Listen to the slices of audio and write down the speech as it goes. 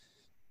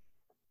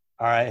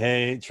All right.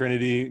 Hey,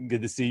 Trinity.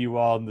 Good to see you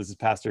all. This is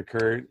Pastor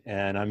Kurt,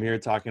 and I'm here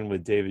talking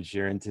with David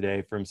Sheeran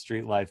today from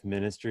Street Life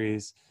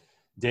Ministries.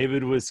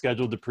 David was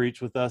scheduled to preach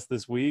with us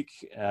this week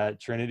at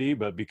Trinity,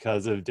 but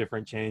because of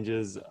different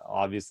changes,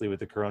 obviously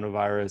with the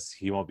coronavirus,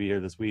 he won't be here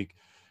this week.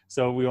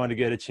 So we want to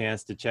get a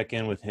chance to check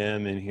in with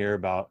him and hear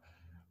about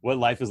what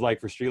life is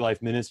like for Street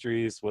Life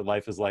Ministries, what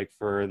life is like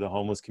for the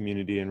homeless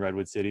community in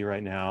Redwood City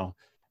right now,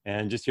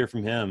 and just hear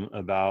from him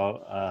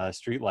about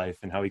Street Life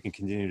and how we can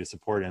continue to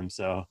support him.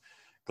 So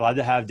glad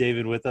to have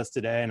David with us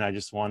today, and I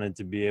just wanted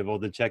to be able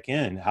to check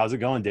in. How's it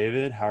going,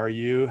 David? How are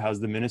you? How's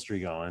the ministry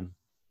going?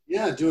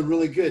 Yeah, doing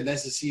really good.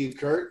 Nice to see you,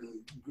 Kurt. And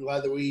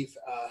glad that we've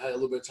had a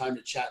little bit of time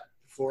to chat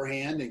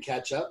beforehand and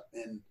catch up,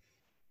 and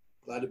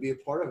glad to be a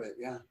part of it.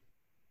 Yeah.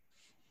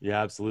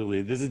 Yeah,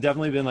 absolutely. This has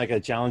definitely been like a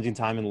challenging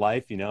time in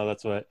life. You know,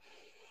 that's what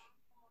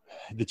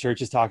the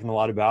church is talking a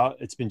lot about.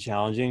 It's been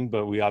challenging,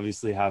 but we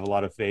obviously have a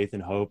lot of faith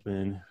and hope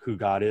in who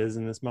God is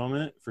in this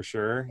moment, for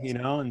sure, you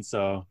know, and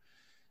so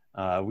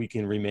we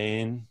can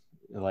remain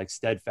like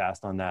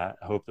steadfast on that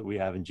hope that we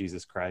have in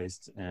Jesus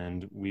Christ.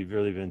 And we've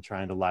really been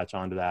trying to latch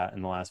onto that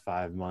in the last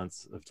 5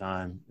 months of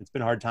time. It's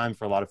been a hard time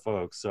for a lot of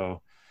folks.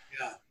 So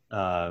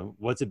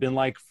what's it been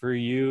like for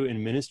you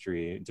in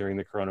ministry during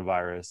the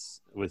coronavirus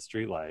with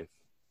Street Life?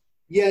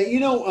 Yeah,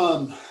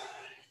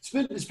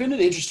 it's been an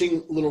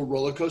interesting little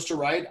roller coaster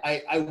ride.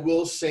 I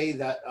will say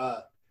that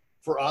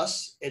for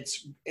us,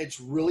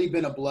 it's really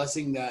been a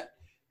blessing that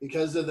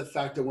because of the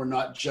fact that we're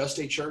not just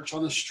a church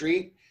on the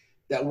street,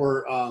 that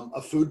we're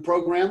a food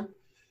program.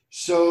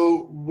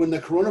 So when the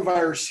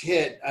coronavirus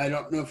hit, I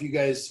don't know if you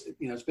guys,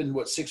 it's been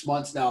 6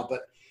 months now,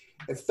 but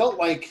it felt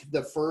like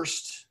the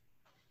first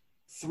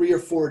 3 or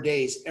 4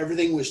 days,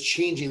 everything was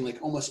changing.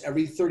 Like almost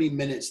every 30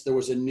 minutes, there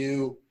was a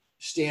new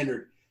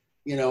standard.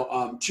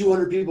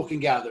 200 people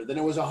can gather. Then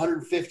it was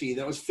 150.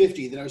 Then it was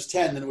 50. Then it was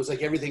 10. Then it was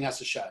like everything has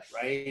to shut,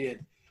 right?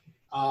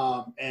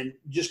 And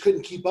just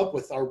couldn't keep up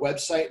with our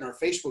website and our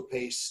Facebook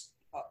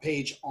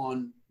page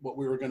on what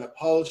we were going to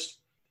post.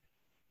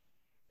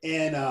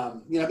 And,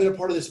 I've been a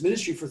part of this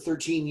ministry for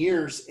 13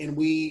 years, and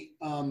we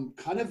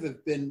kind of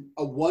have been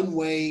a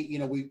one-way,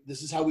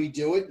 this is how we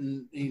do it,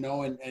 and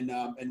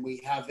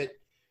we have it,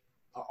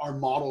 our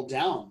model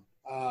down.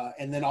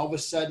 And then all of a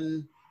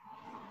sudden,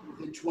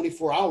 in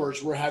 24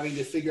 hours, we're having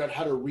to figure out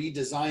how to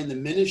redesign the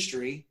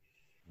ministry.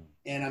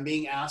 And I'm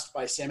being asked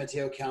by San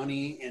Mateo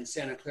County and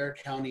Santa Clara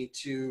County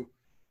to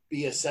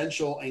be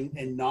essential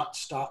and not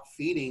stop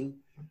feeding,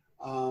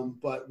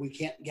 but we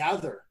can't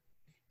gather.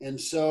 And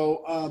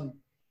so,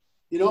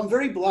 I'm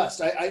very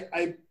blessed.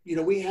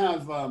 We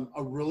have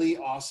a really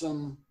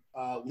awesome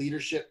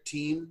leadership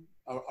team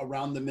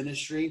around the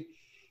ministry.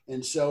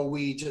 And so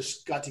we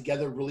just got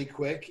together really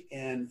quick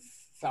and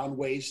found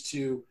ways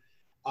to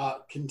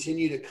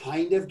continue to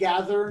kind of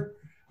gather,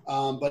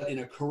 but in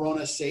a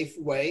Corona safe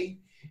way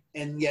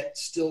and yet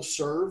still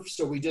serve.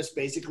 So we just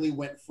basically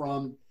went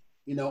from,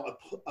 a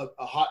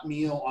hot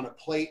meal on a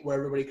plate where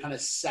everybody kind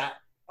of sat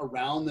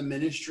around the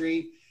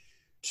ministry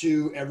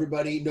to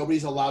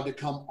nobody's allowed to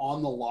come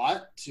on the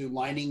lot, to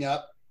lining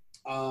up,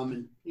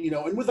 and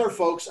with our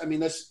folks,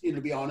 let's,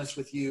 be honest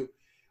with you,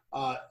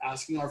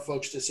 asking our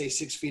folks to stay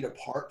 6 feet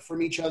apart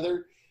from each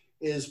other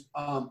is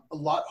a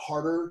lot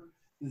harder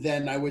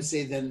than I would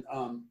say than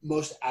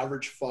most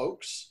average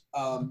folks.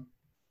 And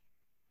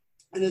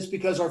it's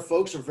because our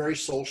folks are very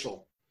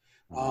social.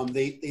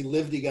 They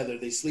live together,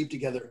 they sleep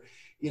together.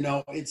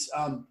 I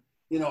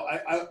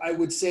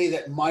would say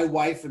that my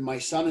wife and my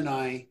son and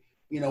I,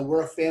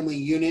 we're a family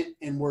unit,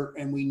 and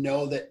we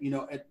know that,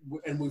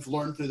 and we've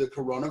learned through the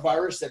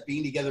coronavirus that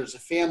being together as a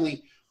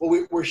family,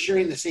 we're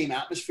sharing the same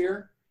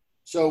atmosphere.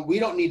 So we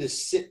don't need to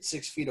sit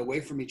 6 feet away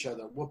from each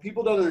other. What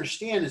people don't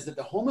understand is that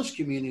the homeless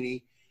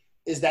community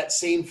is that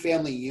same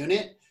family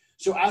unit.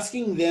 So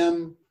asking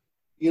them,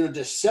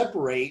 to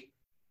separate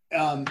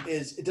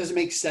it doesn't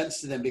make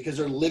sense to them because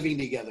they're living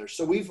together.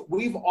 So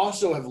we've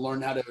also have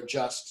learned how to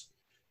adjust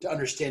to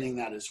understanding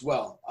that as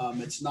well.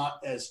 It's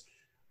not as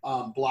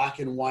black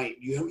and white.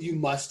 You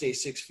must stay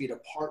 6 feet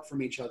apart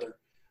from each other.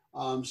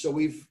 So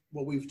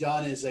what we've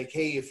done is like,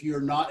 hey, if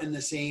you're not in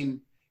the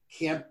same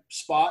camp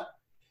spot,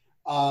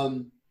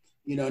 and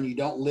you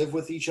don't live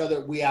with each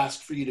other, we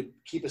ask for you to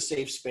keep a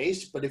safe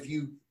space. But if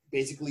you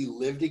basically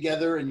live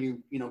together and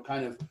you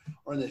kind of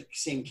are in the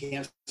same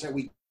campsite,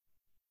 we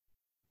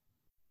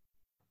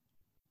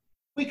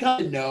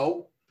kind of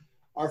know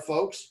our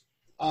folks,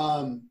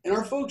 and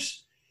our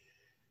folks,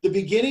 the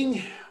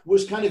beginning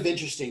was kind of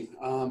interesting.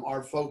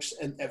 Our folks,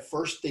 and at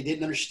first they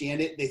didn't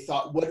understand it. They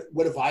thought,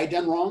 what have I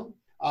done wrong?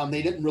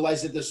 They didn't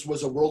realize that this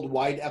was a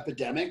worldwide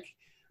epidemic.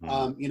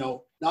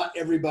 Not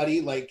everybody,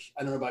 like,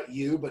 I don't know about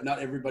you, but not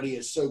everybody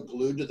is so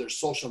glued to their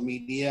social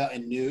media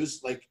and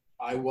news like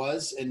I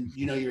was. And,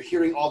 you're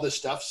hearing all this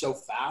stuff so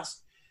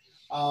fast.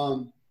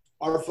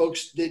 Our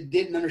folks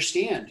didn't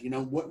understand,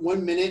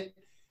 one minute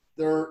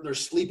they're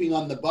sleeping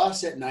on the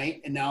bus at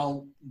night and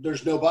now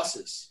there's no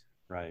buses.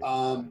 Right.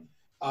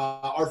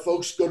 Our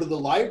folks go to the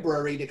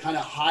library to kind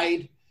of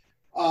hide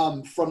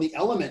from the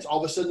elements. All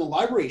of a sudden the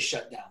library is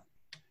shut down.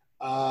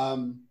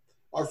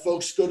 our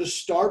folks go to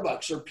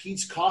Starbucks or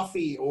Pete's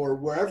Coffee or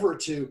wherever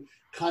to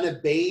kind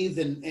of bathe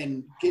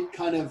and get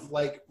kind of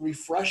like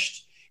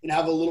refreshed and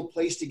have a little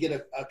place to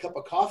get a cup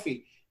of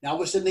coffee. Now all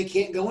of a sudden they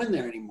can't go in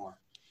there anymore.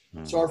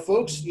 So our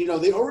folks, you know,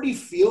 they already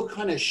feel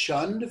kind of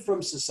shunned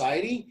from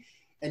society.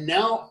 And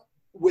now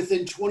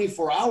within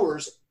 24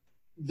 hours,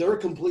 they're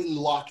completely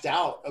locked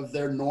out of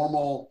their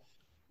normal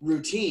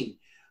routine.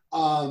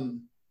 You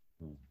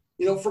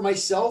know, for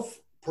myself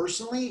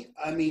personally,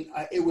 I mean,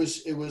 it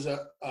was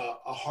a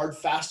hard,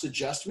 fast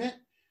adjustment,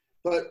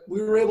 but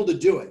we were able to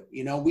do it.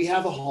 You know, we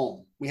have a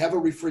home, we have a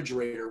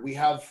refrigerator, we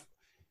have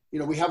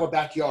a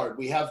backyard,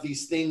 we have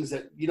these things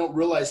that you don't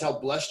realize how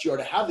blessed you are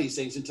to have these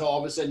things until all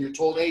of a sudden you're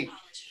told, hey,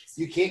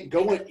 you can't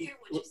go in.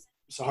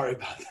 Sorry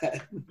about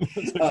that.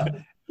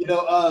 You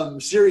know,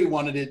 Siri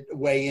wanted to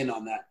weigh in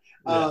on that.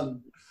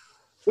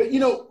 But, you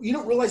know, you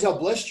don't realize how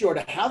blessed you are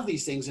to have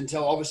these things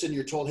until all of a sudden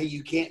you're told, hey,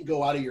 you can't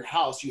go out of your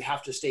house. You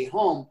have to stay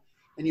home.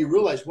 And you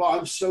realize, well,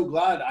 I'm so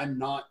glad I'm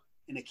not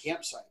in a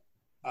campsite.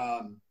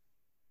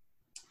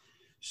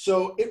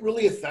 So it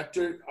really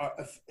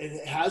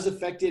it has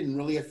affected and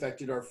really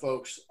affected our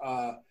folks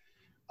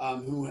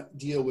who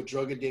deal with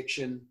drug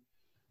addiction,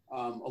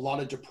 a lot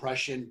of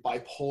depression,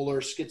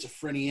 bipolar,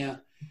 schizophrenia.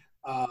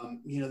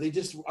 You know,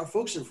 our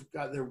folks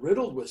they're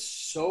riddled with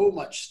so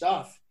much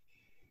stuff.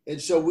 And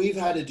so we've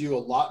had to do a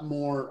lot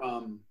more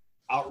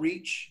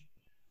outreach.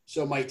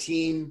 So my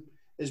team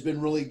has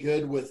been really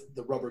good with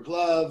the rubber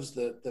gloves,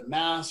 the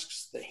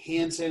masks, the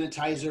hand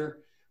sanitizer,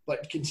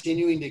 but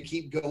continuing to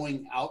keep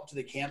going out to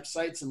the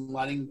campsites and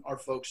letting our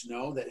folks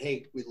know that,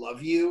 hey, we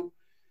love you.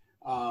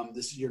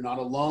 You're not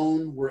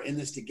alone. We're in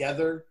this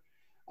together.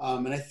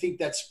 And I think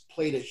that's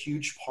played a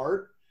huge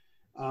part.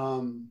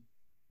 You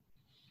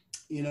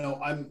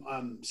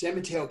know, San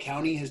Mateo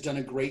County has done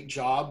a great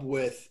job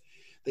with,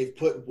 they've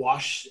put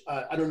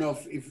I don't know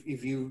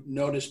if you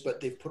noticed, but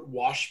they've put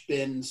wash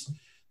bins.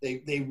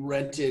 They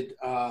rented,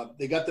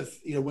 they got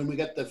when we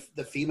got the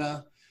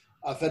FEMA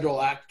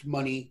federal act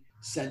money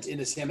sent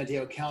into San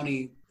Mateo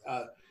County,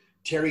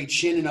 Terry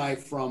Chin and I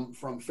from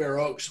Fair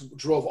Oaks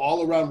drove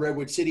all around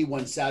Redwood City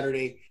one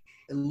Saturday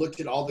and looked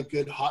at all the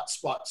good hot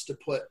spots to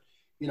put,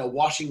 you know,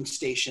 washing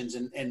stations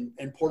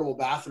and portable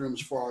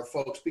bathrooms for our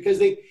folks, because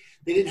they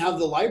didn't have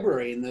the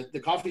library and the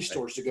coffee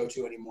stores to go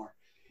to anymore.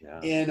 Yeah.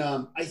 And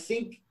I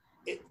think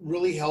it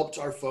really helped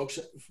our folks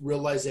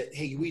realize that,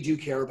 hey, we do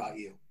care about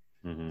you.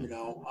 You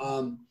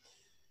know,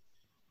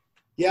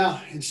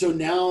 yeah. And so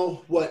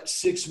now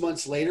 6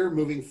 months later,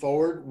 moving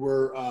forward,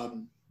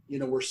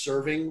 we're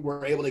serving,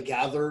 we're able to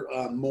gather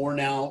more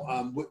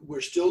now.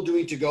 We're still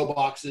doing to-go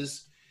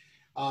boxes,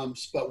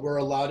 but we're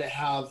allowed to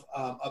have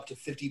up to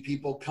 50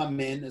 people come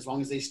in as long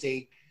as they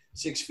stay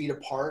 6 feet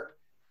apart.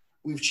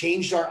 We've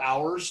changed our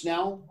hours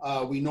now.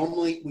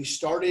 We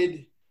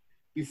started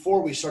at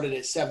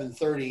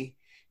 7:30.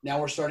 Now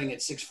we're starting at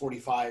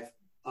 6:45.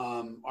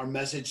 Our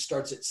message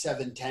starts at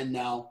 7:10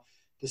 now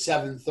to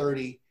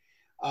 7:30.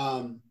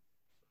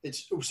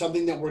 It's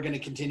something that we're going to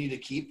continue to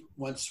keep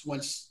once,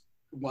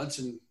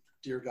 and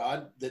dear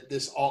God, that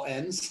this all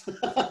ends.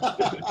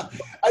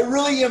 I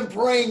really am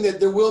praying that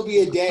there will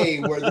be a day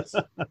where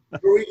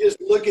we just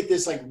look at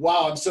this like,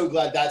 wow, I'm so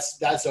glad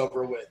that's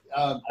over with.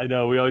 I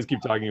know we always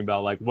keep talking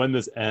about like when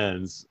this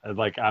ends,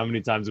 like how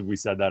many times have we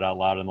said that out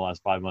loud in the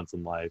last 5 months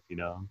in life, you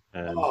know?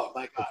 And oh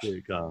my gosh,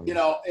 you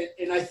know,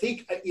 and I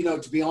think, you know,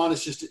 to be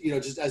honest, just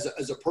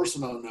as a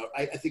personal note,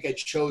 I think I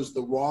chose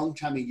the wrong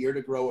time of year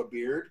to grow a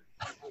beard,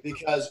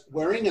 because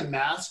wearing a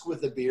mask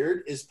with a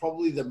beard is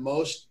probably the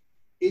most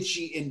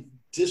itchy and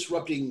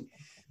disrupting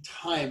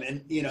time.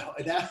 And, you know,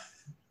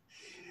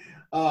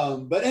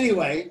 but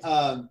anyway,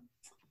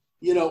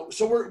 you know,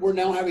 so we're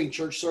now having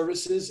church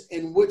services.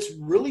 And what's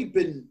really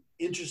been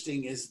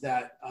interesting is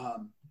that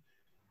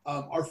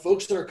our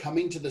folks that are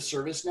coming to the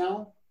service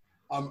now,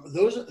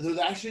 those are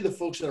actually the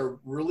folks that are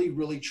really,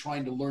 really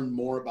trying to learn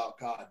more about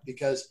God.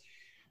 Because,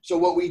 so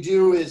what we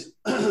do is,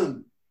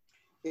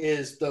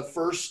 is the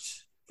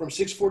first, from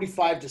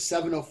 6:45 to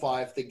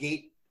 7:05, the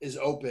gate is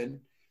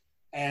open.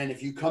 And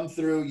if you come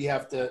through, you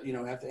have to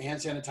hand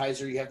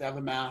sanitizer, you have to have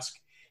a mask.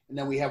 And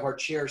then we have our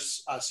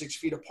chairs 6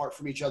 feet apart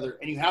from each other,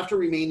 and you have to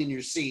remain in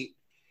your seat.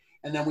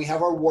 And then we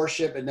have our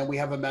worship, and then we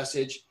have a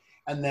message.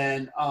 And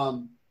then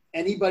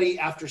anybody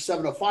after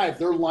 7:05,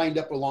 they're lined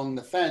up along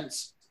the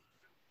fence.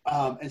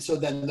 And so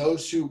then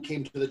those who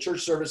came to the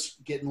church service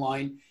get in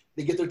line,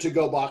 they get their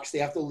to-go box, they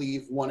have to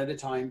leave one at a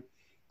time.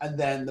 And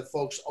then the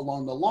folks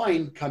along the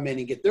line come in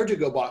and get their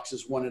to-go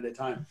boxes one at a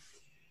time.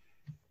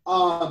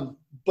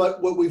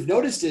 But what we've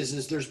noticed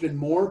is there's been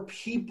more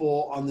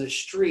people on the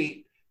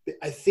street.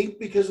 I think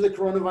because of the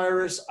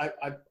coronavirus,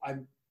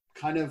 I'm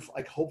kind of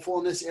like hopeful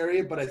in this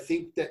area, but I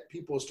think that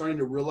people are starting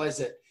to realize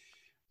that,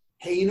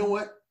 hey, you know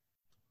what?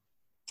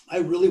 I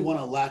really want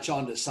to latch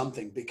on to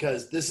something,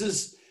 because this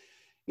is,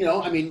 you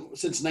know, I mean,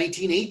 since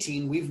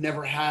 1918, we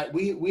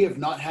have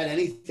not had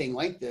anything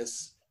like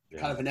this,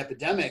 kind of an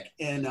epidemic.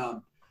 And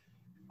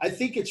I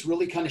think it's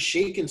really kind of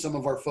shaken some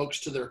of our folks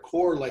to their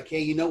core, like,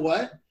 hey, you know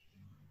what?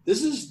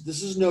 this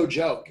is no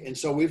joke. And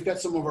so we've got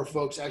some of our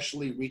folks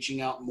actually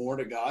reaching out more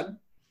to God.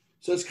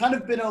 So it's kind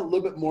of been a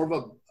little bit more of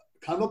a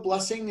kind of a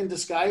blessing in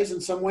disguise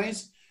in some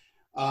ways.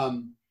 I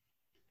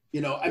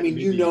mean,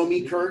 you know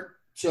me, Kurt.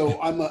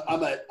 So I'm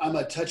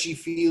a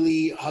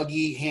touchy-feely,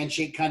 huggy,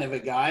 handshake kind of a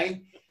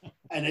guy.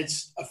 And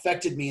it's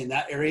affected me in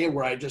that area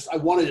where I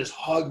want to just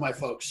hug my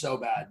folks so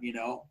bad,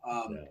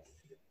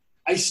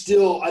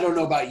 I don't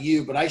know about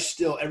you, but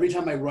every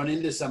time I run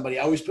into somebody,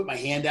 I always put my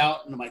hand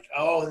out and I'm like,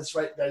 oh, that's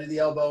right to the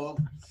elbow.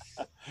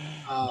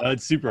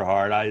 It's super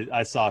hard.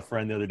 I saw a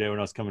friend the other day when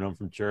I was coming home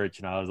from church,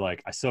 and I was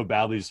like, I so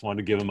badly just wanted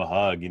to give him a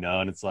hug,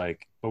 and it's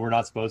like, but we're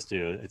not supposed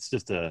to. It's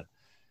just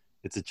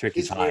it's a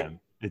tricky time. Weird.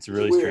 It's a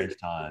really strange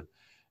time.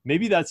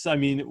 Maybe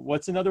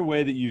what's another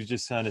way that you've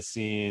just kind of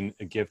seen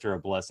a gift or a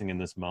blessing in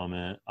this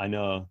moment? I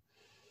know,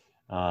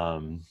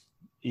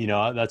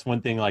 that's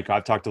one thing, like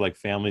I've talked to like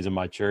families in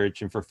my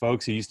church, and for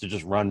folks who used to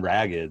just run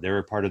ragged, they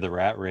were part of the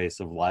rat race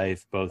of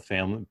life, both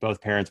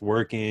parents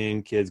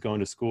working, kids going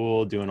to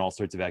school, doing all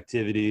sorts of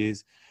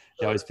activities.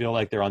 They always feel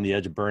like they're on the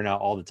edge of burnout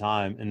all the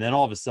time. And then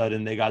all of a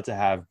sudden they got to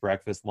have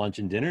breakfast, lunch,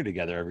 and dinner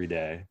together every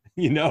day,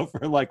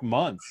 for like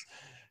months,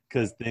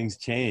 because things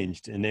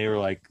changed and they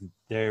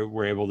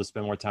were able to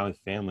spend more time with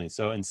family.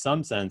 So in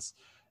some sense,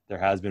 there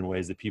has been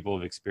ways that people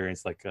have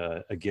experienced like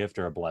a gift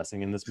or a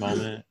blessing in this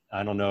moment.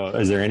 I don't know.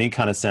 Is there any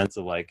kind of sense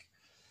of like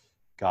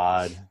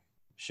God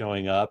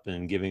showing up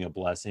and giving a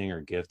blessing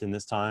or gift in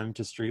this time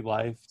to Street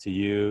Life, to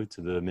you,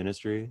 to the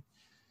ministry?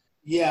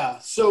 Yeah.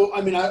 So,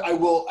 I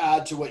will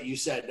add to what you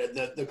said.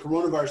 The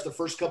coronavirus, the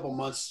first couple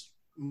months,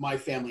 my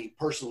family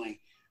personally,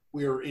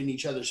 we were in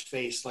each other's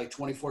face like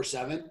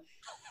 24/7.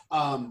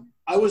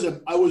 I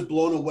was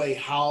blown away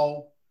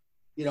how,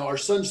 our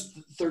son's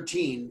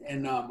 13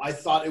 and I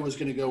thought it was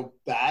going to go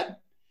bad.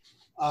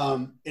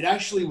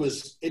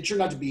 It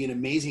turned out to be an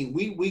amazing,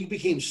 we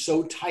became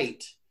so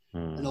tight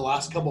in the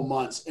last couple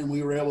months, and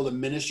we were able to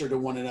minister to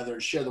one another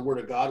and share the word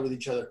of God with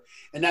each other.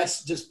 And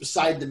that's just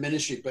beside the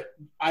ministry. But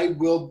I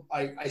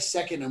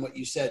second on what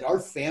you said.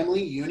 Our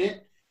family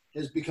unit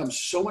has become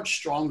so much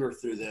stronger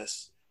through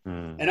this.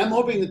 And I'm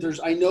hoping that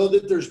I know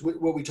that there's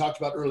what we talked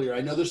about earlier. I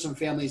know there's some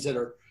families that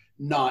are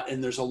not,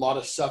 and there's a lot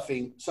of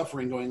suffering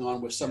going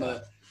on with some of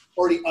the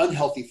already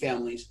unhealthy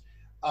families,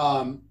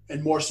 and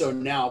more so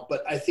now.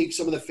 But I think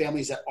some of the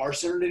families that are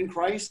centered in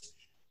Christ,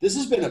 this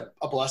has been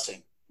a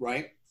blessing,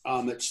 right?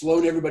 It's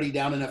slowed everybody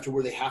down enough to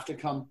where they have to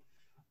come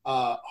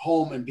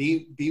home and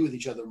be with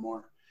each other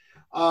more.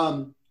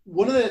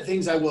 One of the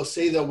things I will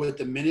say though with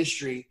the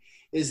ministry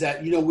is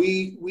that,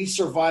 we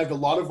survived. A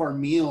lot of our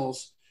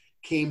meals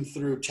came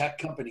through tech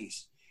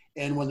companies.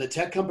 And when the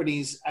tech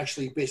companies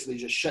actually basically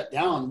just shut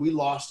down, we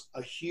lost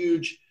a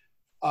huge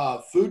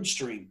food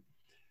stream.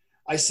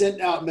 I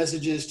sent out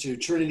messages to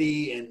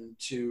Trinity and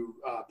to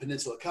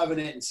Peninsula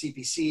Covenant and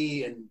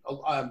CPC and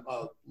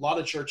a lot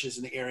of churches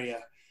in the area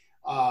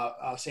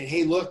saying,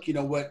 hey, look, you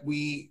know what,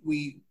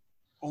 we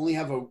only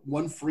have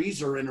one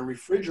freezer and a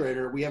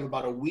refrigerator. We have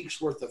about a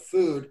week's worth of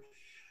food,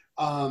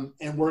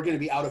 and we're going to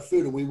be out of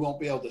food and we won't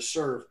be able to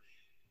serve.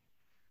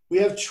 We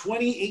have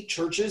 28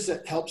 churches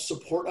that help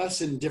support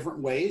us in different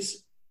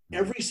ways.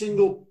 Every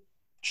single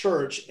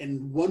church,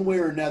 in one way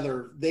or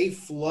another, they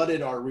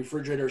flooded our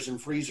refrigerators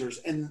and freezers.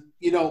 And,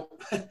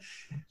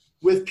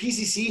 with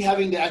PCC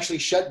having to actually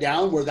shut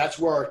down that's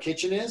where our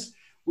kitchen is,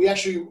 we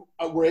actually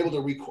were able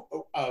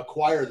to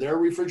acquire their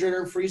refrigerator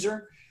and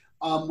freezer.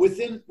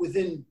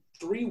 Within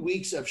 3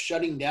 weeks of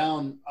shutting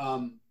down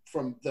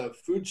from the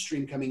food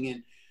stream coming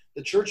in,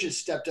 the church has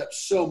stepped up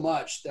so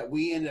much that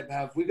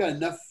we've got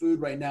enough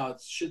food right now. It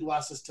should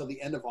last us till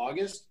the end of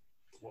August.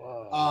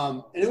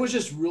 Wow. And it was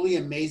just really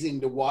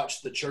amazing to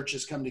watch the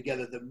churches come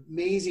together, the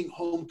amazing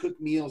home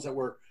cooked meals that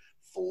were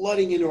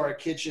flooding into our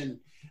kitchen,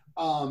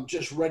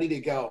 just ready to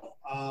go.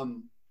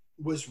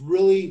 Was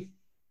really,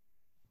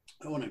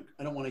 I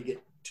don't want to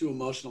get too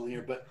emotional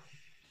here, but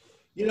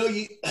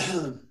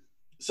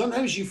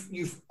sometimes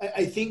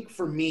I think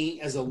for me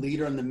as a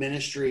leader in the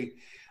ministry,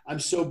 I'm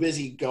so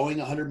busy going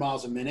 100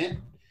 miles a minute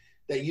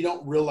that you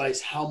don't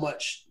realize how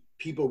much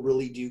people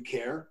really do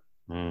care.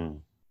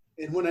 And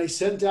when I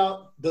sent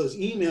out those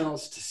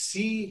emails to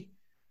see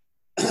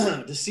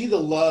the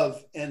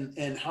love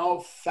and how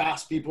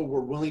fast people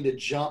were willing to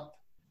jump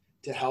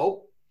to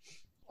help,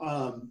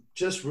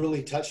 just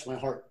really touched my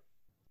heart.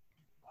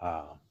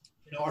 Wow.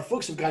 Our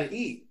folks have got to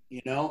eat,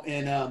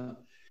 and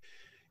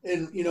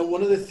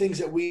one of the things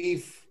that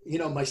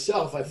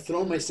I've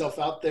thrown myself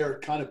out there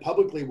kind of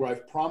publicly where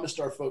I've promised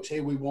our folks,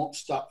 hey, we won't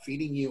stop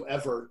feeding you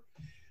ever.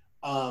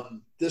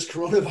 This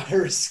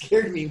coronavirus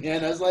scared me,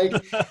 man. I was like,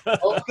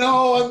 oh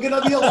no, I'm going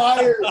to be a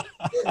liar.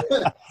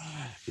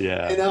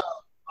 Yeah.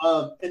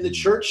 And the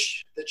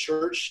church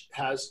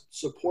has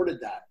supported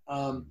that.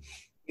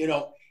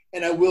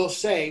 And I will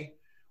say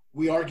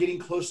we are getting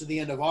close to the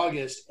end of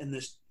August, and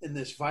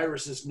this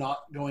virus is not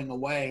going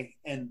away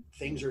and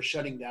things are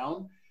shutting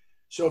down.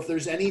 So if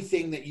there's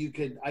anything that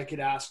I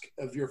could ask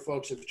of your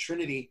folks at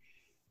Trinity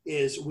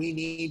is we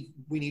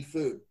need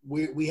food.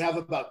 We have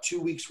about 2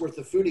 weeks worth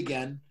of food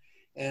again.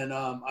 And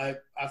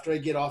after I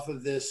get off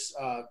of this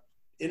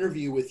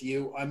interview with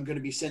you, I'm going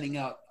to be sending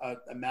out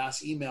a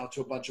mass email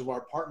to a bunch of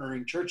our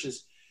partnering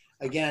churches,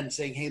 again,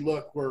 saying, hey,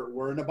 look,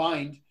 we're in a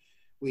bind.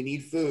 We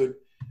need food.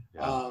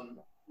 Yeah.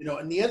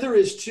 And the other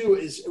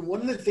is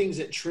one of the things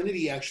that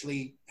Trinity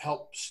actually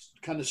helps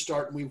kind of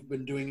start, and we've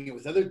been doing it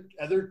with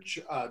other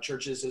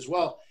churches as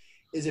well,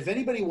 is if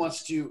anybody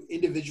wants to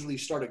individually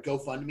start a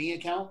GoFundMe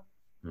account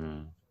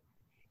and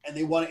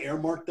they want to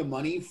earmark the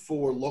money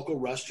for local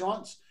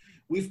restaurants,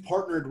 we've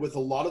partnered with a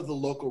lot of the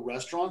local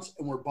restaurants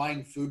and we're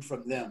buying food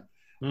from them.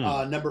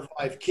 Number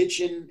 5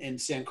 Kitchen in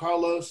San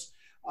Carlos,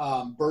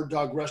 Bird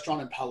Dog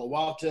Restaurant in Palo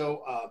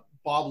Alto,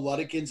 Bob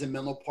Ludikin's in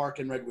Menlo Park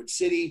and Redwood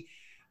City,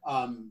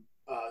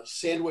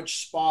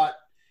 Sandwich Spot,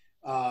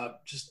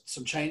 just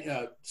some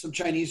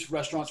Chinese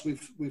restaurants.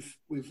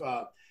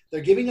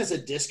 They're giving us a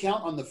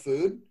discount on the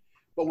food,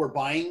 but we're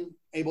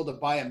able to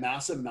buy a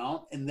massive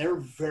amount, and they're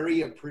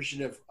very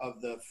appreciative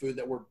of the food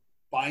that we're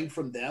buying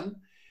from them.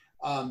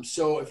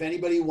 So if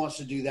anybody wants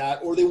to do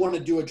that, or they want to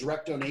do a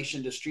direct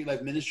donation to Street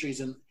Life Ministries,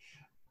 and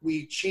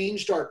we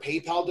changed our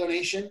PayPal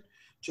donation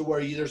to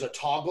where there's a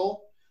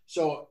toggle.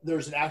 So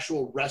there's an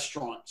actual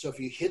restaurant. So if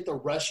you hit the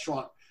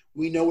restaurant,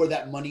 we know where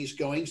that money's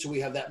going. So we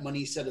have that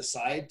money set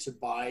aside to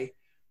buy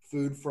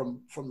food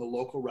from the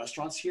local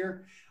restaurants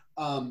here.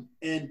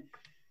 And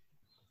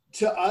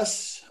to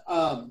us,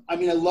 I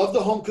love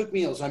the home cooked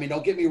meals.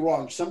 Don't get me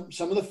wrong. Some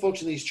of the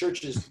folks in these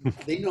churches,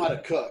 they know how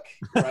to cook,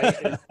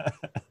 right?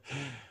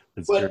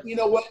 But true. You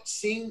know what?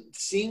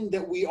 Seeing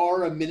that we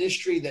are a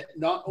ministry that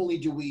not only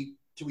do we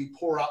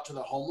pour out to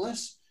the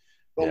homeless,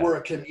 but we're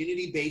a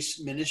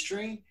community-based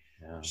ministry.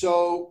 Yeah.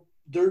 So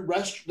the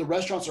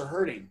restaurants are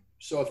hurting.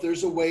 So if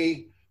there's a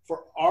way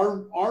for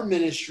our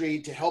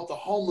ministry to help the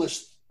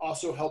homeless,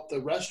 also help the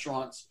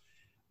restaurants,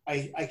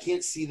 I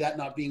can't see that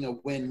not being a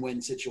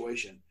win-win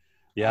situation.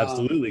 Yeah,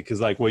 absolutely. Because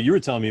like what you were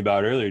telling me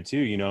about earlier too,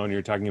 and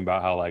you're talking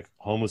about how like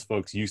homeless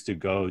folks used to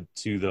go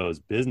to those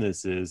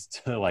businesses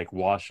to like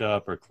wash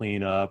up or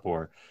clean up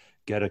or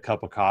get a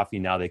cup of coffee.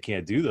 Now they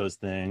can't do those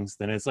things.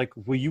 Then it's like,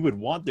 well, you would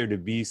want there to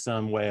be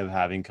some way of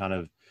having kind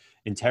of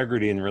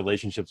integrity in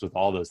relationships with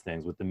all those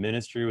things, with the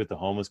ministry, with the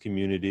homeless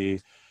community,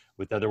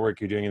 with other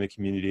work you're doing in the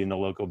community and the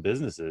local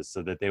businesses,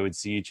 so that they would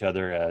see each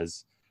other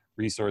as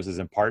resources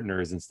and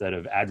partners instead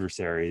of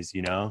adversaries,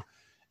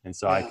 And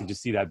so I could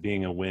just see that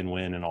being a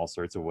win-win in all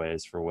sorts of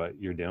ways for what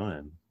you're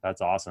doing. That's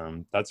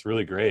awesome. That's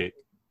really great.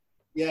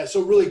 Yeah.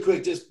 So really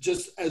quick,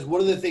 just as one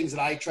of the things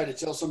that I try to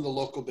tell some of the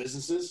local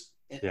businesses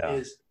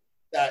is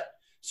that,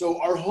 so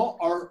our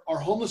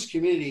homeless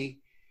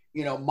community,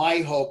 my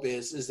hope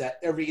is that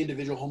every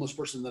individual homeless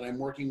person that I'm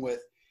working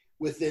with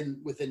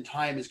within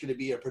time is going to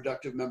be a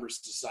productive member of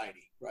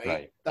society.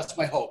 Right. That's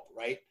my hope.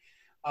 Right.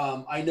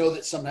 I know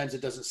that sometimes it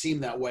doesn't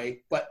seem that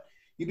way, but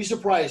you'd be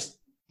surprised.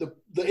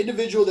 The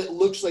individual that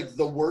looks like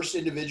the worst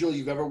individual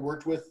you've ever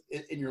worked with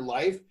in your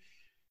life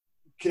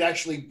could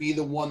actually be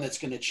the one that's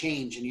going to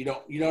change, and you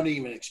don't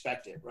even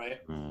expect it, right?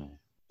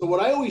 So what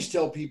I always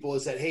tell people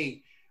is that,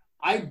 hey,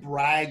 I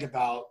brag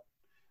about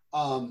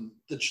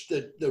the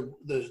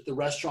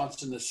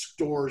restaurants and the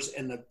stores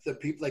and the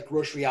people like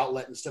Grocery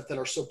Outlet and stuff that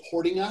are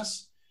supporting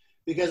us,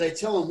 because I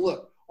tell them,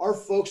 look, our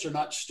folks are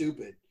not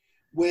stupid.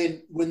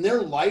 When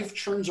their life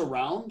turns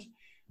around,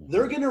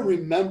 they're going to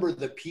remember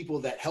the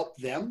people that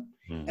helped them.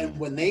 And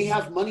when they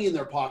have money in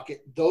their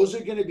pocket, those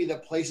are going to be the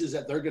places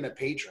that they're going to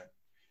patron.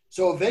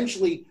 So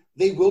eventually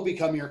they will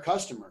become your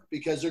customer,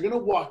 because they're going to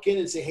walk in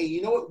and say, hey,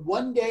 you know what?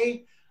 One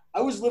day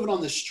I was living on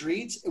the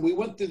streets and we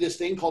went through this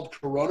thing called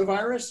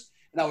coronavirus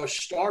and I was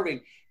starving,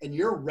 and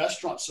your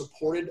restaurant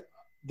supported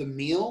the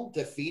meal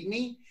to feed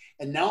me.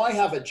 And now I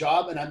have a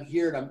job and I'm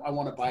here and I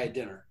want to buy a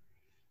dinner,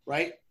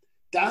 right?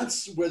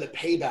 That's where the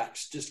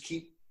paybacks just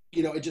keep,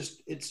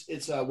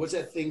 it's what's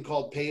that thing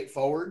called? Pay it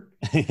forward.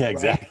 Yeah,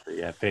 exactly.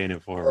 Right? Yeah. Paying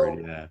it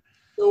forward.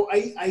 So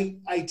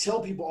I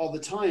tell people all the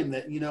time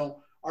that,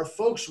 our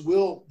folks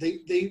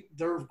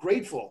they're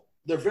grateful.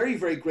 They're very,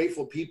 very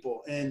grateful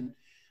people. And,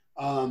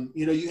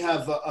 you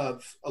have a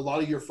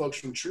lot of your folks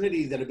from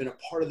Trinity that have been a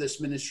part of this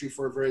ministry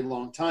for a very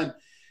long time,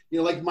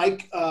 like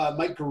Mike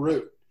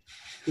Garut,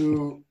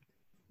 who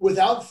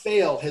without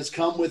fail has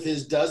come with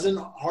his dozen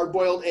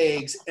hard-boiled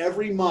eggs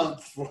every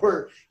month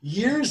for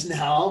years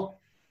now.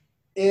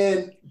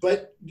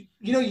 But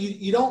you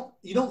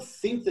don't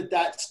think that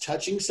that's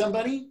touching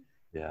somebody.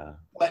 Yeah.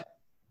 But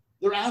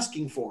they're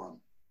asking for them.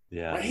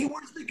 Yeah. Right? Hey,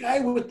 where's the guy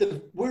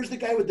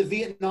with the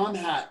Vietnam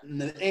hat and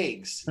the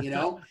eggs? They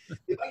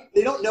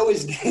don't know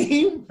his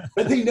name,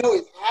 but they know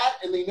his hat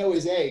and they know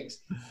his eggs.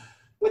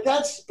 But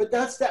that's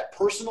that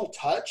personal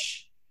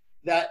touch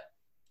that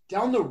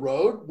down the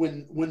road,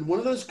 when one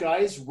of those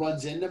guys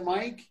runs into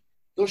Mike,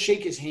 they'll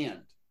shake his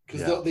hand,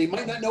 because they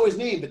might not know his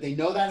name, but they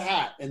know that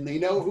hat and they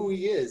know who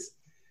he is.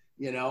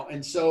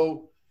 And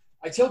so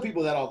I tell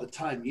people that all the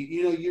time.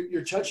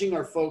 You're touching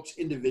our folks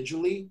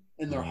individually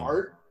in their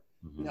heart.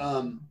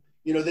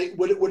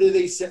 What do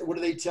they say? What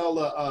do they tell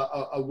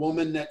a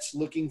woman that's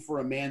looking for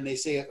a man? They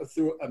say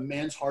through a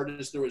man's heart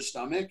is through his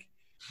stomach,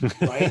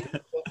 right?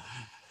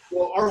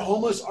 Well, our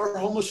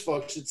homeless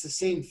folks, it's the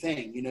same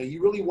thing. You know,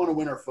 you really want to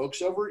win our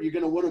folks over. You're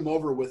going to win them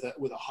over with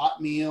a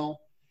hot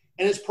meal,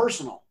 and it's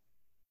personal,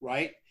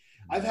 right?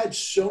 I've had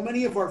so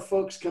many of our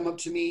folks come up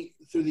to me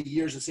through the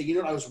years and say, you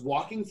know, I was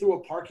walking through a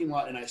parking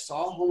lot and I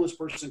saw a homeless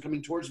person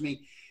coming towards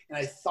me, and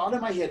I thought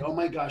in my head, oh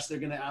my gosh, they're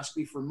going to ask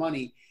me for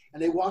money.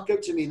 And they walk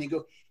up to me and they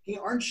go, hey,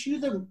 aren't you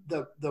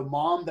the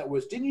mom that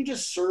didn't you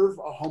just serve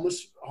a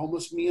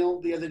homeless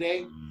meal the other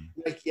day?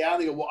 Like, yeah.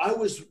 They go, well, I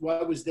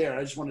was there.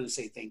 I just wanted to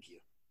say thank you.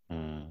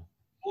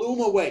 Blew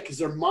them away because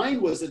their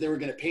mind was that they were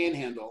going to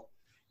panhandle,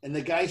 and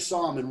the guy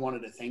saw them and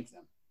wanted to thank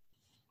them.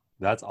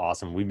 That's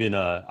awesome.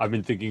 I've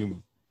been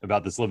thinking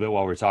about this a little bit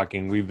while we're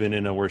talking. We've been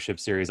in a worship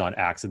series on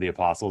Acts of the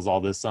Apostles all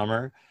this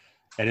summer.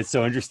 And it's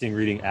so interesting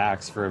reading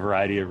Acts for a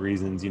variety of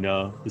reasons. You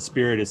know, the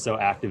Spirit is so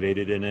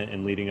activated in it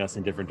and leading us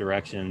in different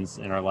directions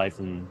in our life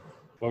and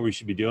what we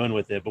should be doing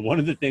with it. But one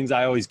of the things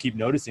I always keep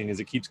noticing is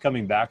it keeps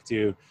coming back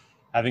to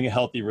having a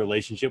healthy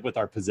relationship with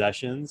our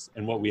possessions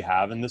and what we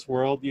have in this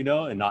world, you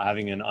know, and not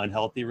having an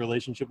unhealthy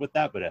relationship with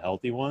that, but a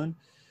healthy one.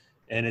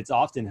 And it's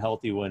often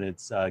healthy when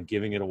it's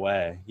giving it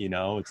away, you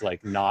know, it's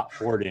like not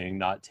hoarding,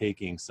 not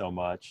taking so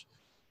much,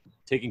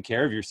 taking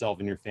care of yourself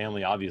and your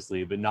family,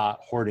 obviously, but not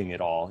hoarding it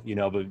all, you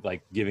know, but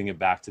like giving it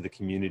back to the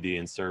community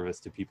and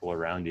service to people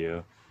around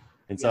you.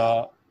 And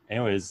so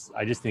anyways,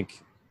 I just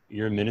think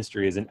your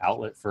ministry is an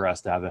outlet for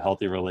us to have a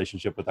healthy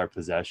relationship with our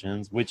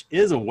possessions, which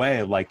is a way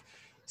of like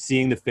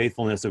seeing the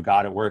faithfulness of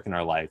God at work in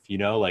our life. You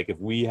know, like if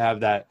we have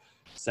that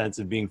sense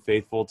of being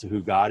faithful to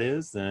who God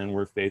is, then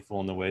we're faithful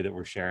in the way that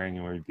we're sharing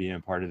and we're being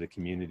part of the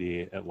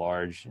community at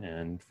large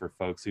and for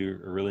folks who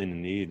are really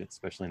in need,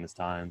 especially in this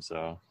time.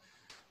 So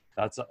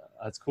that's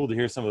cool to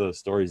hear some of those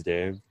stories,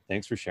 Dave.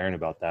 Thanks for sharing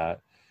about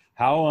that.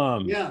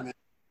 Man.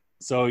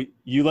 So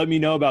you let me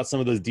know about some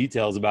of those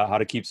details about how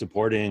to keep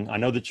supporting. I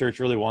know the church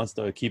really wants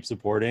to keep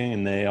supporting,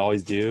 and they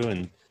always do.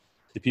 And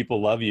the people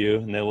love you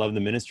and they love the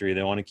ministry.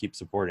 They want to keep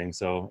supporting.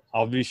 So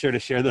I'll be sure to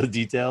share those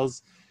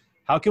details.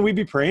 How can we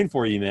be praying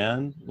for you,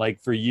 man? Like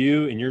for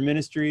you and your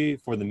ministry,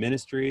 for the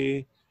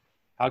ministry,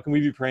 how can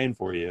we be praying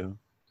for you?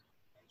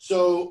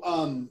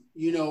 So,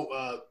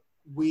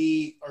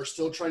 we are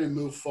still trying to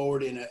move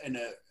forward in a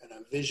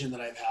vision that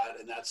I've had,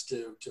 and that's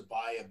to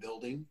buy a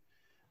building.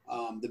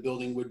 The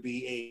building would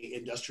be a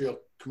industrial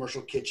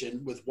commercial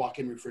kitchen with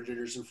walk-in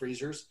refrigerators and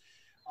freezers.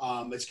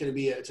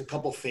 It's a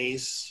couple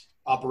phase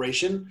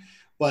operation,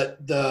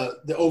 but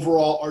the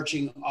overall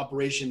arching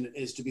operation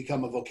is to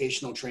become a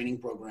vocational training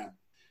program.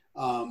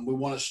 We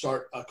want to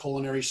start a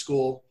culinary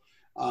school,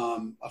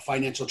 a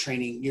financial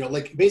training, you know,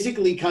 like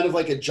basically kind of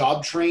like a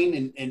job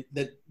train and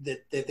that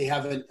they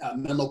have in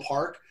Menlo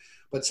Park,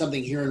 but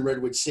something here in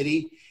Redwood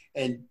City,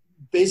 and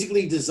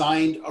basically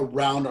designed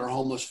around our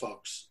homeless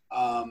folks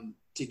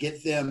to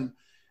get them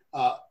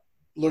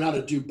learn how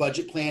to do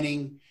budget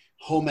planning,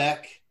 home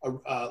ec,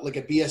 like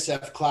a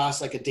BSF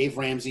class, like a Dave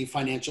Ramsey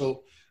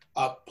financial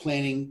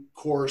planning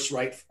course,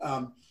 right?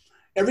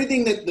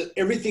 Everything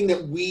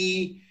that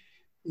we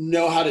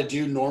know how to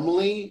do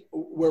normally,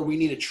 where we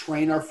need to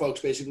train our folks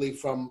basically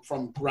from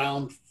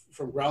ground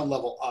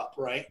level up,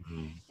 right?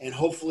 Mm-hmm. And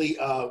hopefully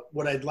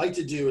what I'd like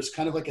to do is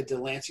kind of like a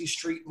Delancey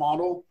Street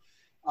model.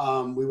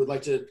 We would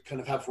like to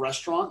kind of have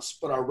restaurants,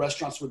 but our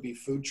restaurants would be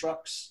food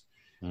trucks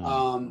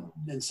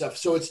and stuff.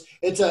 So it's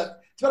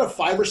about a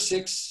 5 or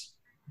 6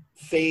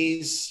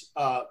 phase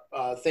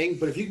thing,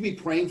 but if you can be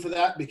praying for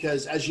that,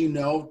 because as you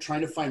know,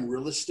 trying to find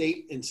real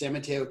estate in San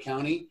Mateo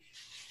County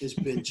has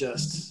been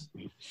just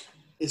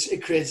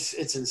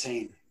it's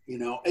insane. You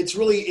know, it's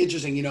really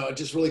interesting. You know,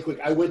 just really quick,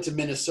 I went to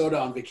Minnesota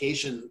on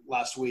vacation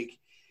last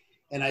week,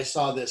 and I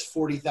saw this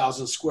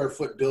 40,000 square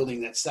foot building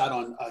that sat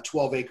on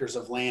 12 acres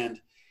of land,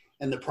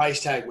 and the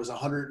price tag was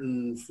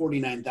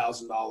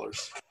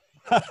 $149,000.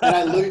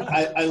 And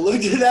I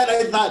looked at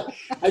that.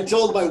 I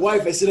told my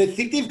wife, I said, I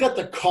think they've got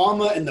the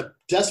comma and the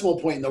decimal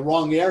point in the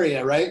wrong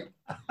area, right?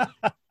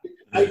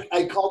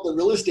 I called the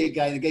real estate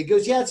guy, and the guy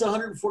goes, yeah, it's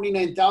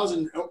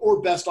 149,000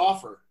 or best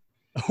offer.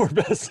 Or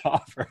best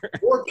offer.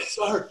 Or best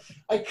offer.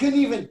 I couldn't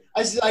even,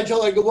 I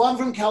told her, I go, well, I'm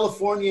from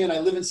California and I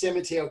live in San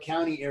Mateo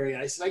County area.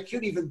 I said, I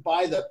couldn't even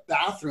buy the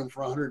bathroom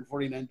for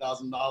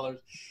 $149,000.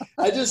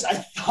 I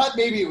thought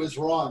maybe it was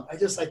wrong. I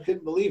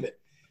couldn't believe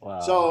it. Wow.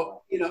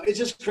 So, you know, it's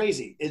just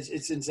crazy.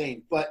 It's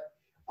insane. But,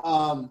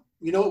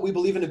 you know what? We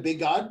believe in a big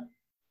God.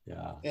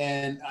 Yeah.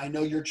 And I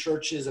know your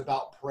church is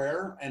about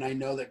prayer, and I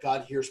know that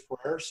God hears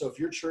prayer. So if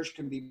your church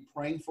can be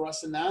praying for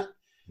us in that,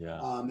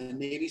 and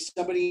maybe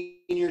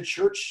somebody in your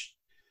church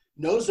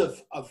knows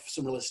of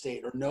some real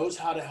estate or knows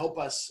how to help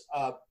us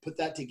put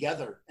that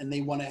together, and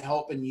they want to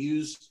help and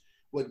use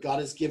what God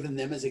has given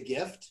them as a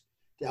gift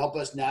to help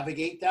us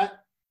navigate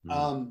that.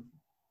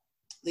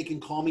 They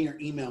can call me or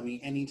email me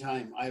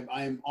anytime.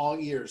 I am all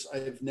ears.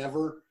 I've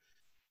never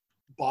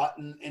bought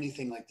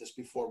anything like this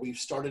before. We've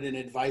started an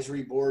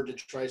advisory board to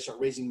try to start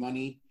raising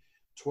money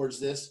towards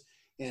this.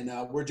 And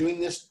we're doing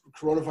this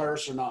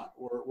coronavirus or not.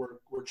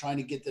 We're trying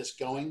to get this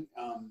going.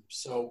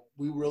 So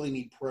we really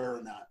need prayer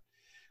in that.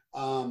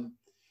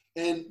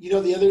 And you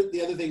know,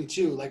 the other thing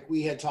too, like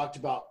we had talked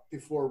about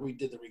before we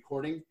did the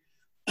recording,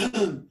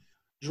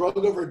 drug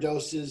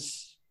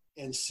overdoses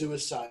and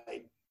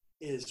suicide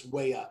is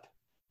way up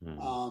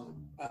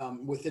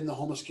within the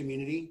homeless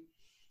community.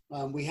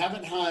 We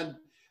haven't had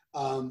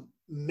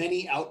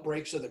many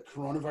outbreaks of the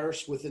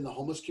coronavirus within the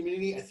homeless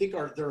community. I think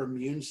their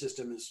immune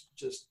system is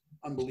just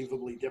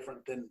unbelievably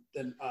different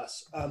than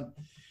us.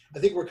 I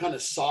think we're kind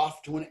of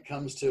soft when it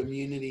comes to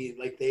immunity,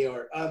 like they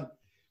are.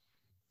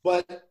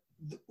 But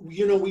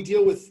you know, we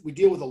deal with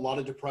a lot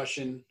of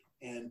depression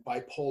and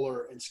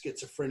bipolar and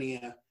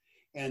schizophrenia,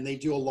 and they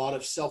do a lot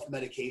of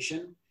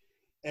self-medication.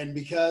 And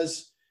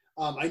because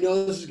I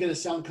know this is going to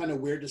sound kind of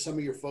weird to some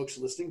of your folks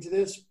listening to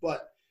this,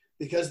 but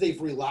because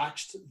they've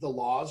relaxed the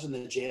laws in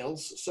the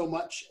jails so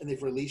much, and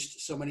they've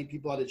released so many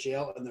people out of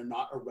jail, and they're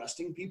not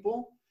arresting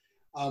people,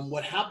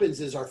 what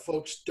happens is our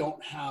folks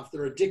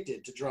they're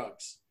addicted to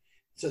drugs.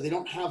 So they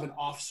don't have an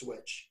off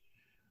switch.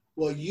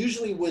 Well,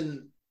 usually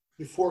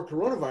before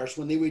coronavirus,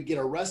 when they would get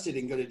arrested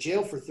and go to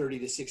jail for 30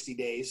 to 60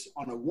 days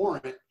on a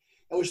warrant,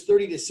 it was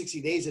 30 to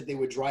 60 days that they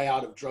would dry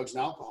out of drugs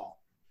and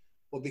alcohol.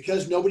 Well,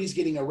 because nobody's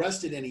getting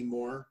arrested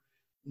anymore,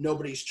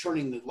 nobody's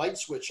turning the light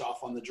switch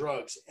off on the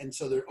drugs. And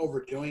so they're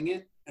overdoing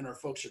it, and our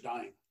folks are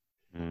dying.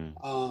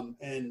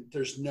 And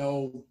there's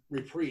no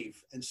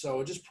reprieve. And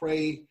so just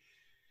pray,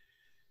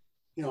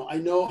 you know, I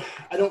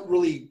don't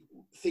really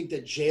think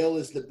that jail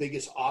is the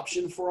biggest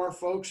option for our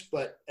folks,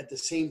 but at the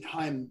same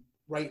time,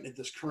 right at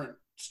this current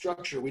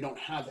structure, we don't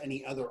have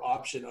any other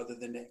option other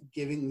than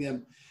giving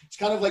them. It's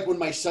kind of like when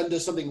my son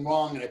does something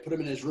wrong and I put him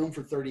in his room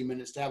for 30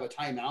 minutes to have a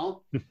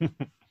timeout.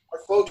 Our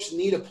folks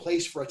need a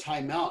place for a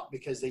timeout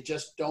because they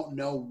just don't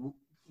know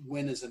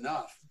when is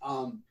enough.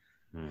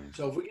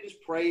 So if we can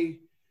just pray,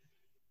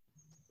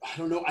 I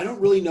don't know. I don't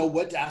really know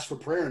what to ask for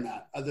prayer in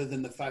that, other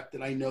than the fact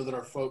that I know that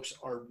our folks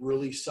are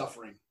really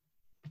suffering.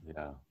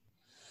 Yeah.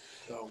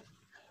 So.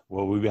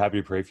 Well, we'd be happy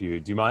to pray for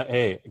you. Do you mind?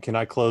 Hey, can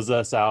I close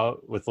us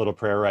out with a little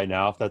prayer right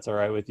now, if that's all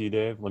right with you,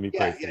 Dave? Let me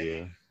pray for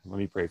you. Let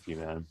me pray for you,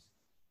 man.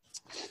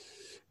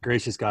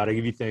 Gracious God, I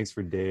give you thanks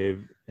for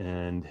Dave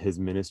and his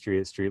ministry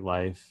at Street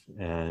Life.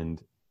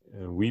 And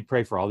we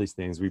pray for all these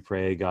things. We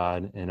pray,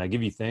 God, and I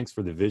give you thanks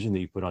for the vision that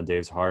you put on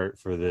Dave's heart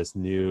for this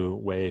new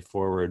way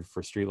forward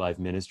for Street Life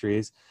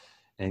Ministries.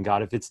 And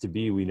God, if it's to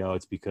be, we know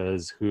it's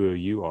because who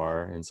you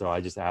are. And so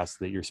I just ask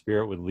that your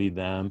spirit would lead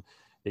them,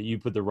 that you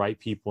put the right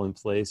people in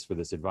place for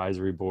this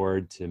advisory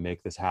board to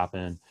make this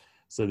happen,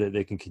 so that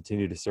they can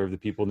continue to serve the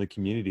people in the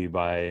community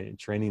by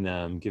training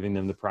them, giving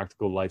them the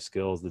practical life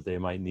skills that they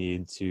might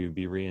need to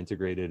be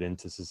reintegrated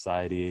into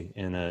society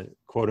in a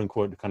quote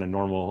unquote kind of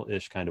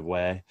normal-ish kind of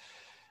way.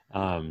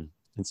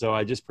 And so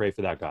I just pray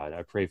for that, God.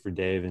 I pray for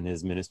Dave and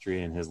his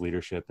ministry and his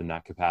leadership in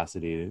that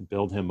capacity.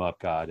 Build him up,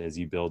 God, as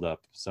you build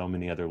up so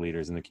many other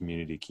leaders in the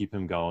community. Keep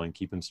him going,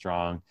 keep him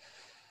strong.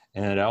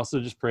 And I also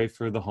just pray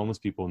for the homeless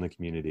people in the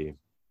community.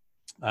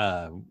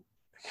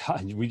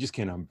 God, we just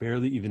can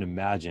barely even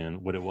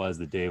imagine what it was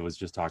that Dave was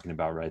just talking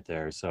about right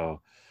there.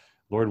 So,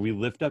 Lord, we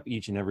lift up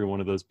each and every one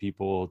of those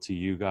people to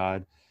you,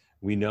 God.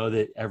 We know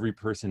that every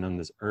person on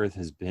this earth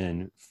has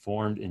been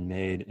formed and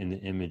made in the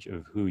image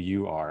of who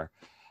you are,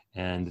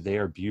 and they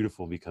are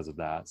beautiful because of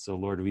that. So,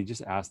 Lord, we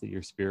just ask that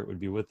your spirit would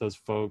be with those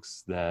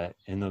folks that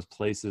in those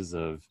places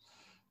of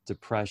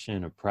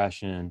depression,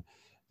 oppression,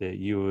 that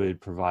you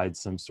would provide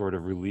some sort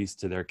of release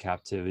to their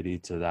captivity,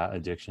 to that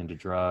addiction to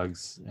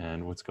drugs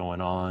and what's going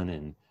on.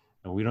 And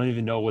we don't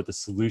even know what the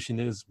solution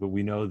is, but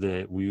we know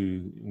that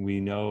we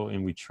know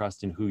and we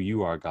trust in who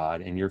you are,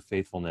 God, and your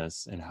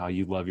faithfulness and how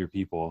you love your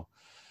people.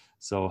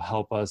 So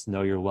help us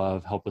know your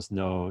love, help us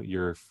know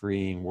your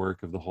freeing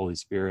work of the Holy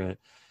Spirit,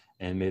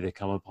 and may they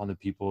come upon the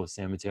people of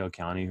San Mateo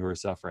County who are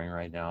suffering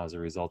right now as a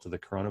result of the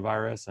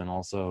coronavirus, and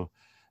also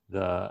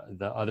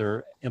the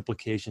other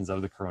implications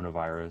of the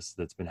coronavirus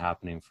that's been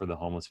happening for the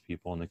homeless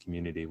people in the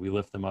community. We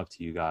lift them up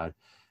to you, God,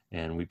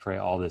 and we pray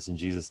all this in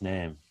Jesus'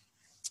 name.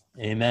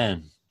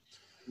 Amen.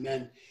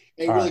 Amen.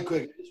 Hey, really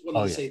quick, I just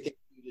wanted to say thank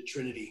you to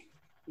Trinity.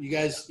 You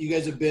guys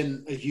have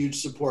been a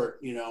huge support,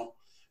 you know,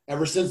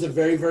 ever since the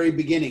very, very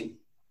beginning.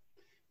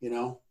 You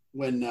know,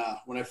 when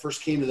I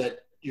first came to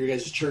your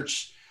guys'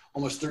 church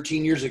almost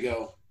 13 years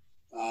ago,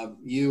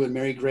 you and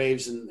Mary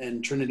Graves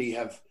and Trinity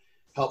have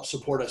helped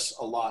support us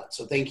a lot.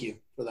 So thank you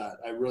for that.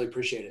 I really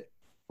appreciate it.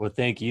 Well,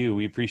 thank you.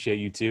 We appreciate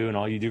you too, and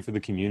all you do for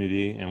the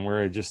community. And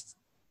we're just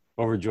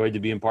overjoyed to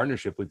be in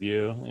partnership with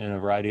you in a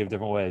variety of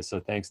different ways. So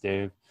thanks,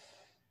 Dave.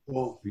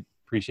 Well, we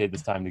appreciate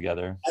this time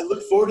together. I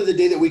look forward to the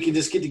day that we can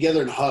just get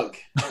together and hug.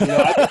 You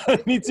know,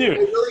 Me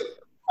too.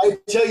 I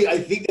tell you, I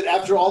think that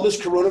after all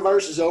this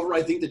coronavirus is over,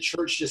 I think the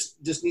church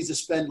just needs to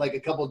spend like a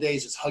couple of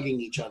days just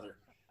hugging each other.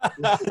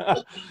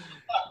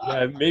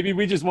 Yeah, maybe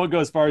we just won't go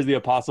as far as the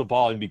Apostle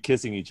Paul and be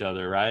kissing each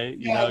other, right?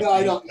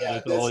 I don't. Yeah,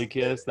 the holy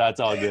kiss, that's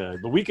all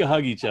good. But we can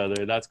hug each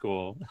other. That's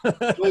cool. Well,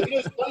 you know,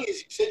 what's funny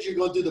is you said you're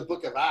going through the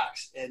Book of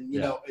Acts, and you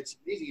know it's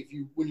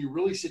easy when you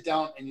really sit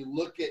down and you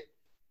look at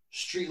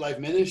Street Life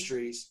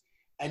Ministries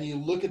and you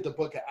look at the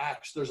Book of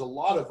Acts. There's a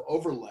lot of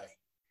overlay.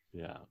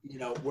 Yeah. You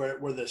know,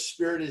 where the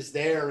Spirit is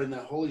there and the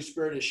Holy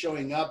Spirit is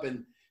showing up,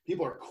 and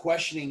people are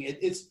questioning it.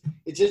 It's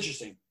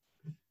interesting.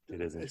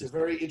 It is It's a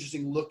very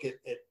interesting look at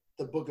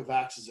the book of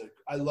Acts.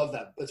 I love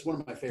that. It's one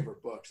of my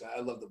favorite books.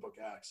 I love the book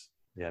Acts.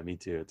 Yeah, me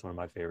too. It's one of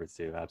my favorites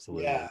too.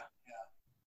 Absolutely. Yeah.